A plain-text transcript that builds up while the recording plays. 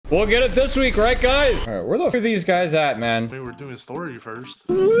We'll get it this week, right, guys? All right, where the f are these guys at, man? We were doing story first.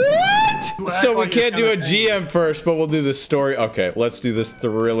 What? So we can't do a GM first, but we'll do the story. Okay, let's do this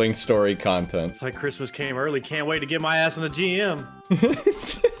thrilling story content. It's like Christmas came early. Can't wait to get my ass in the GM.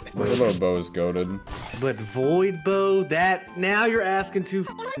 Little Bo's goated. But Void Bow, that now you're asking too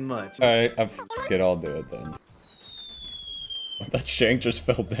f***ing much. All right, I'll do it then. That shank just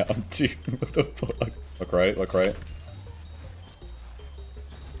fell down too. What the fuck? Look right, look right.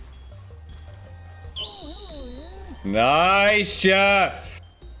 Nice, Jeff!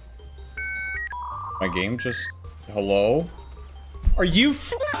 My game just... Hello? Are you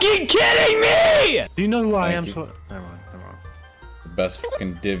fucking kidding me?! Do you know who I am? You. So never mind, never mind. The best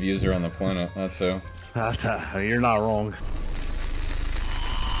fucking div user on the planet, that's who. You're not wrong.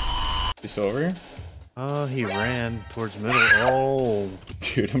 You still over here? He ran towards middle. Oh.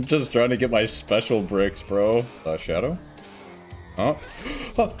 Dude, I'm just trying to get my special bricks, bro. Shadow? Oh.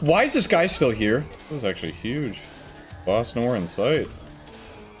 Oh. Why is this guy still here? This is actually huge. Boss nowhere in sight.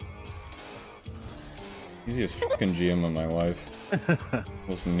 Easiest fucking GM of my life.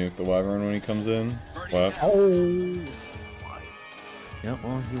 Let's nuke the wyvern when he comes in. Left. Oh. Yeah,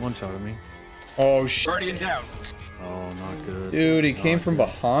 well, he one-shotted me. Oh, shit. Guardian down. Oh, not good. Dude, he came from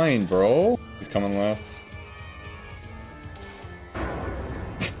behind, bro. He's coming left.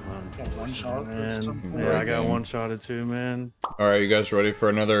 One shot. Yeah, I got one-shotted too, man. Alright, you guys ready for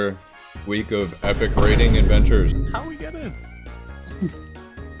another week of epic raiding adventures? How we get in?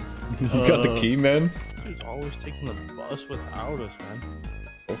 You got the key, man? Dude's always taking the bus without us, man.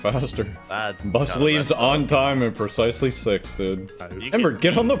 Go faster. That's Bus leaves on time at precisely 6, dude. Ember,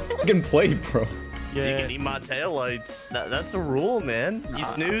 get on the fucking plate, bro. You can eat my taillights. That's the rule, man. You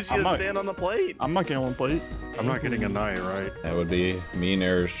snooze, you stand on the plate. I'm not getting on plate. I'm not getting a night, right? That would be me and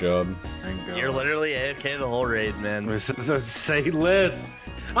Air's job. Thank God. You're literally AFK the whole raid, man. This is a say list.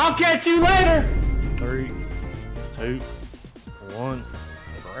 I'll catch you later. 3, 2, 1.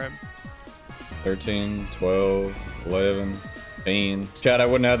 Grab. 13, 12, 11, 15. Chad, I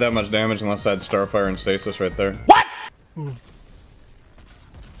wouldn't have that much damage unless I had Starfire and Stasis right there. What?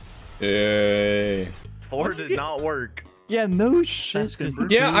 Yay. 4 did not work. Yeah, no shit.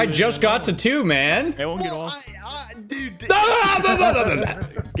 Yeah, I just got to 2, man. It won't get off. Dude,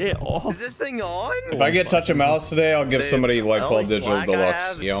 Get off. is this thing on? If I get touch a mouse today, I'll give Dude, somebody the Lightfall only Digital slack I Deluxe.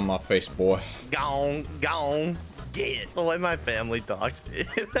 have- Yeah, on my face, boy. Gone, gone. Get the way my family talks.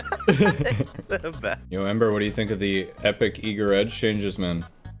 Yo, Ember, what do you think of the epic Eager Edge changes, man?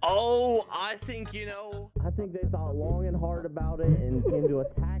 Oh, I think, I think they thought long and hard about it and came to a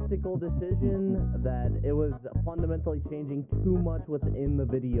tactical decision that it was fundamentally changing too much within the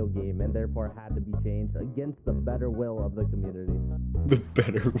video game and therefore had to be changed against the better will of the community. The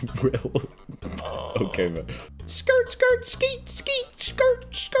better will. Okay, man. Skirt, skirt, skeet, skeet, skirt,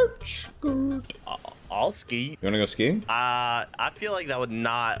 skirt, skirt. I'll ski. You wanna go skiing? I feel like that would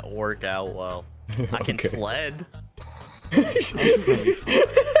not work out well. I can Okay. sled. I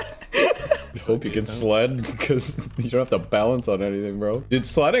hope you can sled, because you don't have to balance on anything, bro. Dude,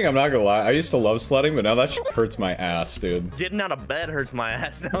 sledding, I'm not gonna lie. I used to love sledding, but now that shit hurts my ass, dude. Getting out of bed hurts my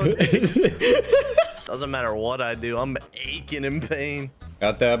ass nowadays. Doesn't matter what I do, I'm aching in pain.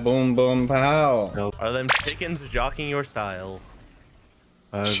 Got that boom, boom, pow. Are them chickens jockeying your style?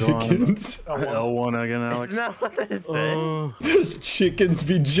 Chickens? L1 again, Alex. Isn't that what they say? Those chickens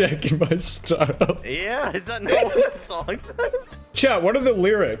be jacking my style. Yeah, is that not what the song says? Chat, what are the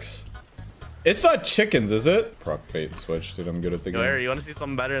lyrics? It's not chickens, is it? Proc bait and switch, dude. I'm good at the game. Claire, you want to see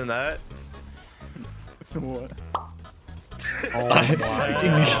something better than that? What? Oh my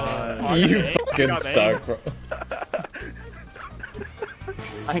God. You fucking suck, bro.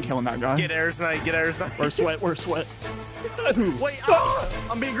 I ain't killing that guy. Get Air's Night, get Air's Night. We're sweat, we're sweat. Wait,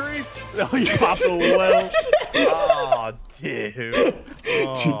 I'm being griefed. Oh, you popped a well. Oh, dude.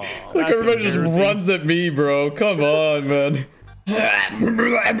 Oh, Like that's everybody just embarrassing. runs at me, bro. Come on, man.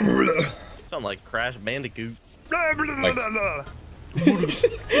 Sound like Crash Bandicoot. Yeah,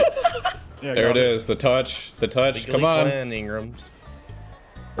 There it got is. The touch. The touch. Come on. Clan Ingrams.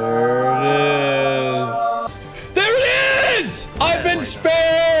 There it is. There it is! I've been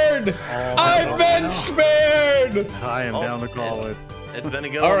spared! I've been spared! I am down to call it. It's been a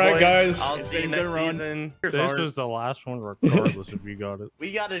good All one, right, boys. guys. I'll It's see you been a good next run. season. This was the last one, regardless if you got it.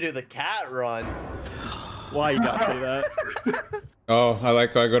 We got to do the cat run. Why you gotta say that? Oh, I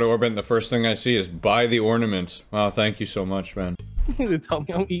like how I go to orbit and the first thing I see is buy the ornament. Wow, thank you so much, man. You tell me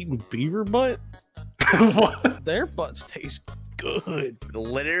I'm eating beaver butt? What? Their butts taste good.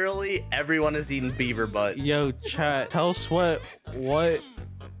 Literally, everyone is eating beaver butt. Yo, chat, tell Sweat what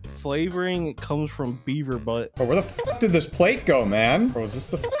flavoring comes from beaver butt. Bro, where the fuck did this plate go, man? Bro, is this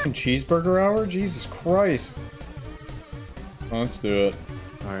the fucking cheeseburger hour? Jesus Christ. Let's do it.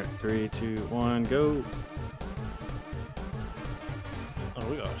 All right, 3, 2, 1, go. Oh,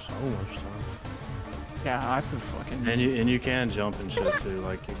 we got so much time. Yeah, I have to fucking. And you can jump and shit too.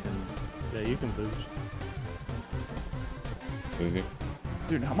 Like you can. Yeah, you can boost. Easy.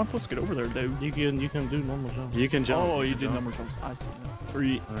 Dude, how am I supposed to get over there, dude? You can do normal jump. You can jump. Oh, you did jump. number jumps. I see.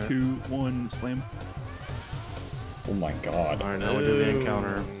 3, Alright. 2, 1, slam. Oh my god. All right, now we do the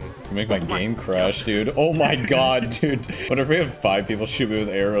encounter. You make my game crash, dude. Oh my god, dude. What if we have 5 people shoot me with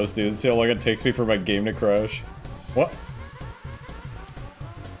arrows, dude? See how long it takes me for my game to crash? What?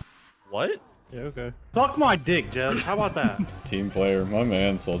 What? Yeah, okay. Fuck my dick, Jeb. How about that? Team player. My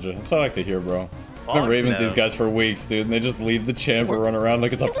man, soldier. That's what I like to hear, bro. I've Fuck been raving no. with these guys for weeks, dude, and they just leave the champ and run around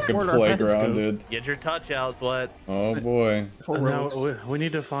like it's a fucking Where'd our heads playground, go? dude. Get your touch out, Sweat. Oh boy. For Now ropes. we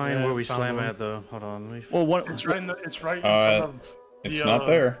need to find Yeah, where we found slam one. at though. Hold on. Let me Well, what? It's right in front of It's the, not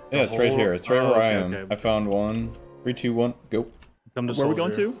there. Yeah, it's right hole? here. It's right Oh, where I okay, am. okay. I found one. 3, 2, 1, go. come to Where are we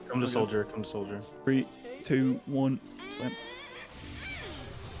going soldier. to? Come to soldier. Come to soldier. 3, 2, 1, slam.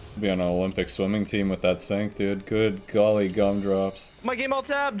 Be on an Olympic swimming team with that sink, dude. Good golly gumdrops. My game all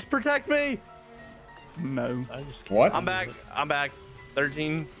tabbed. Protect me. No. I just What? I'm back. I'm back.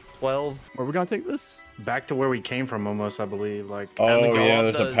 13, 12. Where are we gonna take this? Back to where we came from, almost. I believe. Like. Oh And the yeah, goal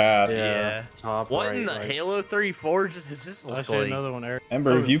there's a does- path. Yeah. Top What right. in the like- Halo 3 Forge is this look Actually, like? another one, Eric.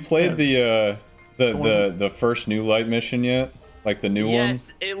 Ember, have you played So the first New Light mission yet? Like the new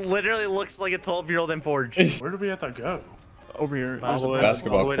Yes, it literally looks like a 12-year-old in Forge. one? Where do we have to go? Over here. All There's the a way- path.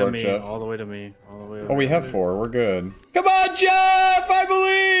 Basketball all the way to court, me. Jeff. All the way to me. All the way. Oh, we have 4. We're good. Come on, Jeff! I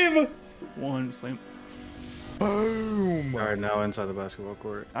believe! 1, slam. Boom. All right, now inside the basketball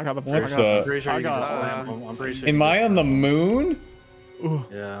court. I got the. What I got the- I'm pretty sure I you can got- just slam them. I'm pretty sure. Am I on the moon?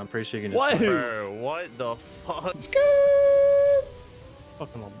 Yeah, I'm pretty sure you can just. What? Slam. Bro, what the fuck? Let's go!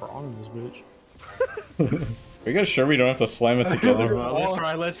 Fucking LeBron in this bitch. Are you guys sure we don't have to slam it together? Let's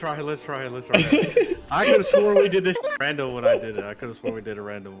try. I could have sworn we did this random when I did it. I could have sworn we did a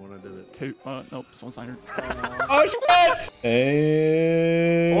random when I did it. 2. Nope. Someone's signed. Oh shit!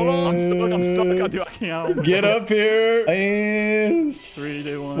 Hey. Hold on, I'm stuck. I can't. Get up here and 3,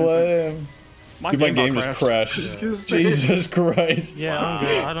 2, 1, slam. Dude, my game just crashed. Jesus Christ. Yeah, I'm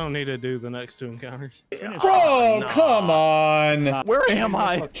good. I don't need to do the next 2 encounters. Bro, come on. Where am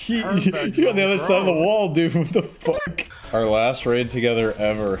I? You're on the other side of the wall, dude. What the fuck? Our last raid together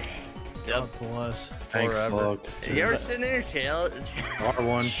ever. Yep. Plus. Thank Forever. fuck. You ever sitting in your chair?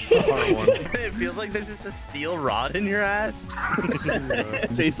 R1. It feels like there's just a steel rod in your ass.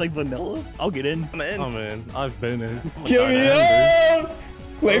 Tastes like vanilla. I'll get in. I'm in. Oh man, I've been in. Kill me alone!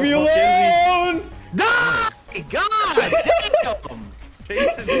 Leave me alone! God damn!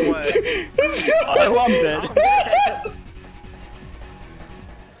 Jason Sweat. Oh, I'm dead.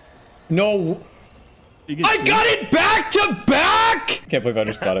 No. You can I see- got it back to back! Can't believe I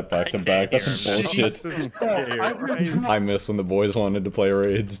just got it back to back. That's some bullshit. I miss when the boys wanted to play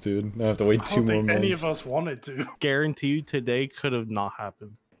raids, dude. I have to wait I 2 don't more think any months. of us wanted to. Guarantee you today could have not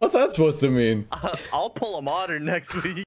happened. What's that supposed to mean? I'll pull a modern next week.